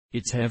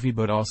It's heavy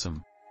but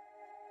awesome.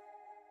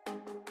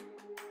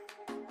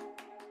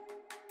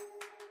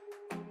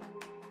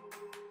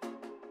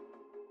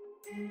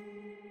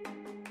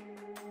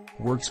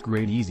 Works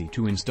great, easy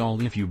to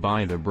install. If you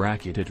buy the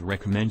bracket, it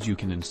recommends you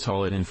can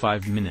install it in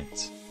 5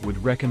 minutes,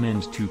 would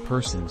recommend 2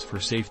 persons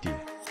for safety.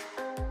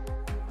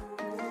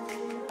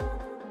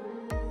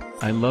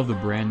 I love the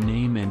brand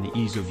name and the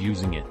ease of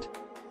using it.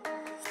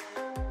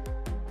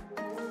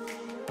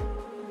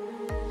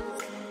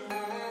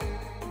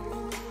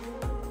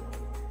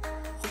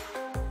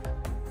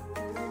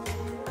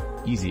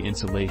 Easy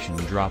installation,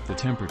 drop the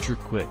temperature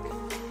quick.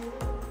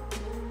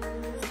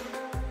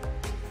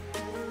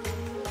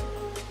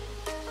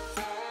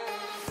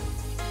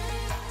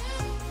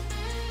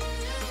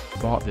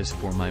 Bought this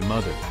for my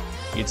mother.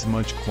 It's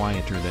much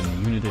quieter than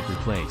the unit it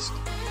replaced.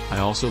 I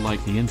also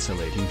like the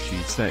insulating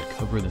sheets that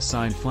cover the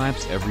side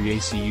flaps. Every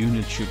AC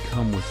unit should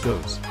come with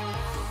those.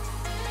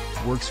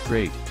 Works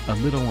great, a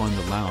little on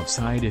the loud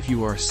side if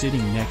you are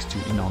sitting next to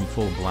it on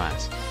full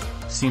blast.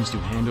 Seems to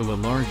handle a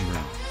large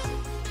room.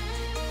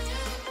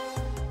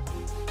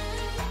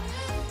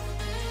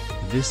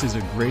 This is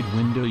a great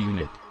window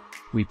unit.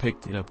 We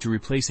picked it up to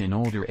replace an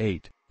older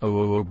 8000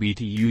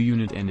 BTU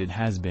unit and it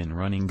has been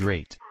running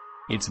great.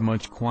 It's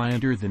much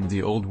quieter than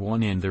the old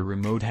one and the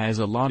remote has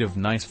a lot of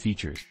nice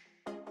features.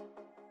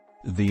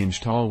 The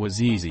install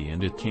was easy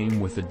and it came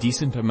with a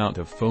decent amount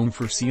of foam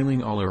for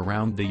sealing all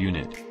around the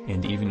unit,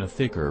 and even a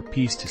thicker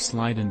piece to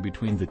slide in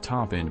between the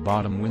top and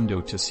bottom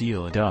window to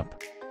seal it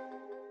up.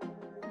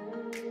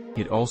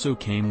 It also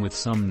came with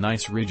some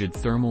nice rigid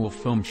thermal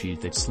foam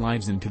sheet that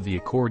slides into the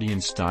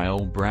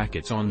accordion-style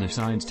brackets on the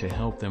sides to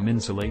help them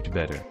insulate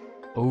better.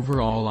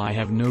 Overall, I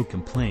have no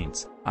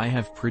complaints. I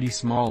have pretty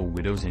small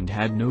windows and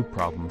had no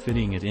problem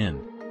fitting it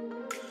in.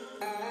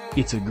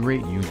 It's a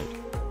great unit.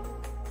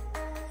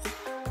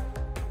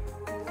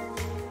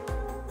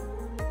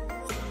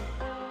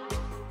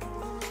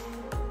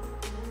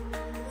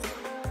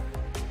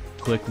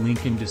 Click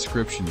link in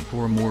description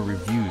for more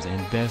reviews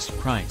and best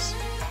price.